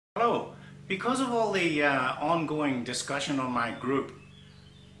Hello. Because of all the ongoing discussion on my group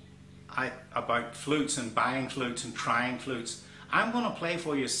about flutes and buying flutes and trying flutes, I'm going to play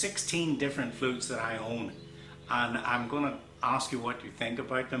for you 16 different flutes that I own, and I'm going to ask you what you think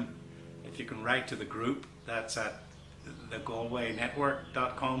about them. If you can write to the group, that's at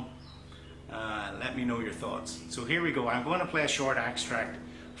thegalwaynetwork.com. Let me know your thoughts. So here we go. I'm going to play a short extract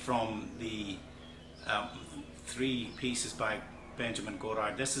from the 3 pieces by Benjamin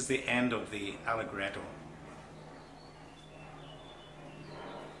Godard. This is the end of the Allegretto.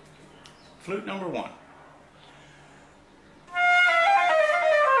 Flute number 1.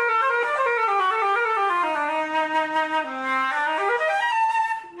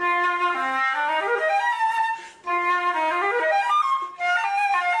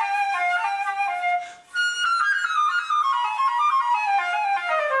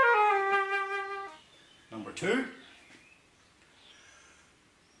 Number 2.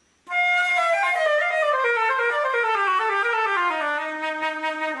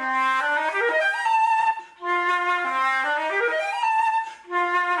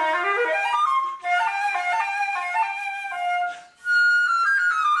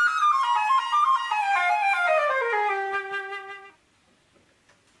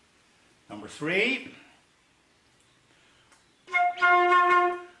 Number 3.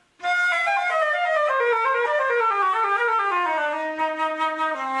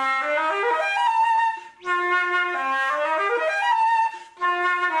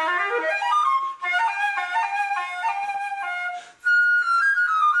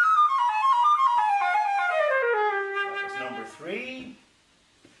 That was number 3.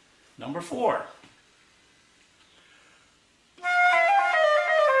 Number 4.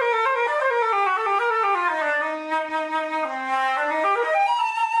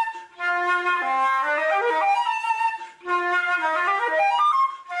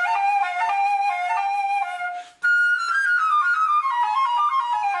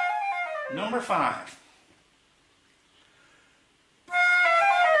 Number 5.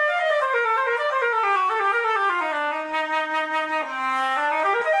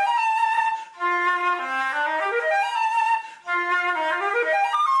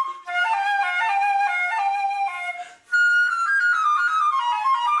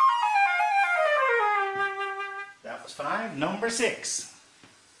 That was 5. Number 6.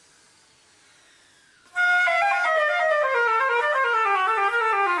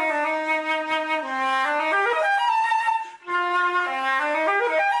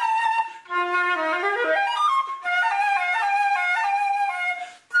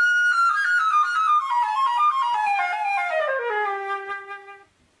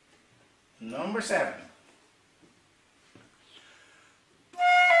 Number 7.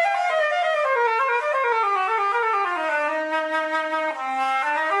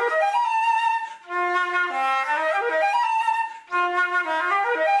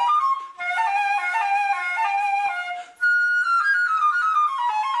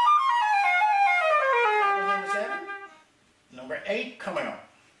 Number 8 coming up.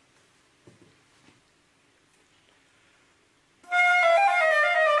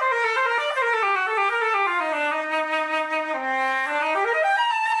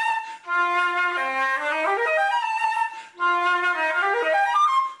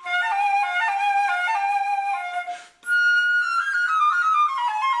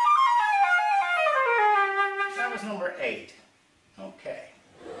 That was number 8. Okay.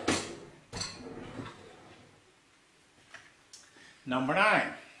 Number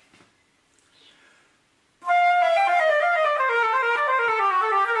 9.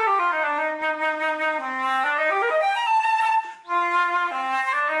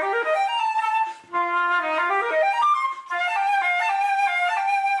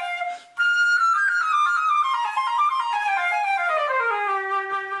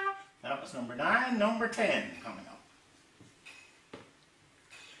 That was number 9. Number 10 coming up.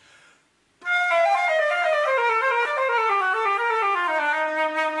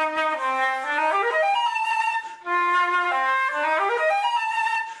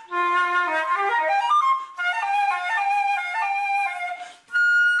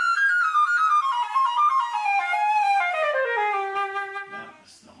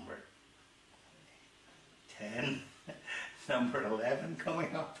 Number 11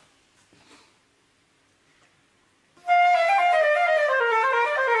 coming up.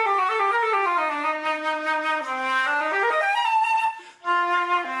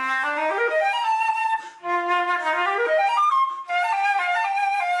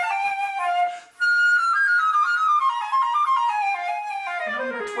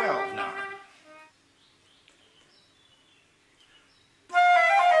 Number 12 now.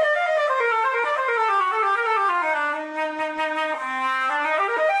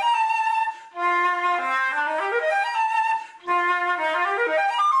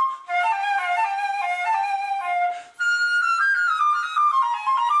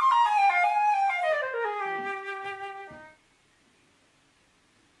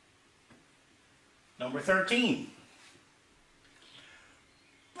 Number 13.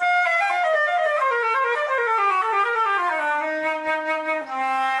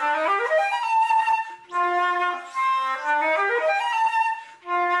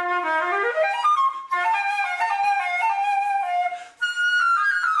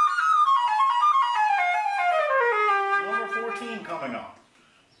 Number 14 coming up.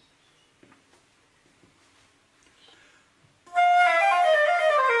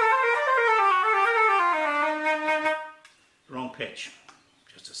 Wrong pitch.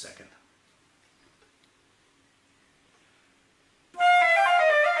 Just a second.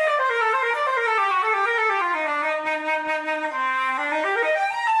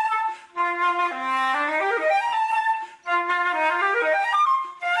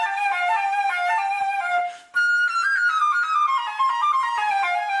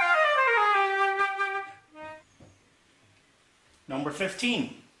 Number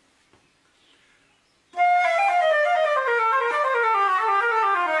 15.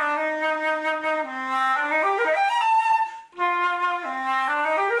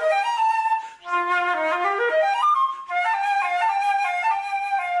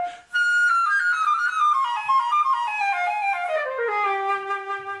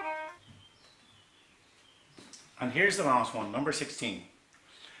 And here's the last one, number 16.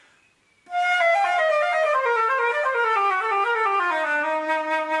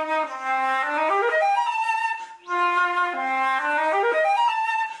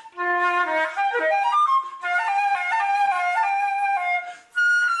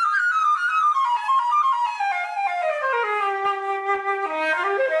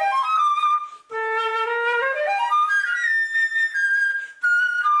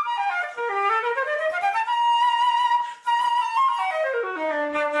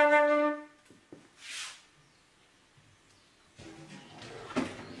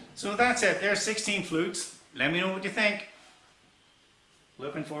 So that's it. There's 16 flutes. Let me know what you think.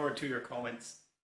 Looking forward to your comments.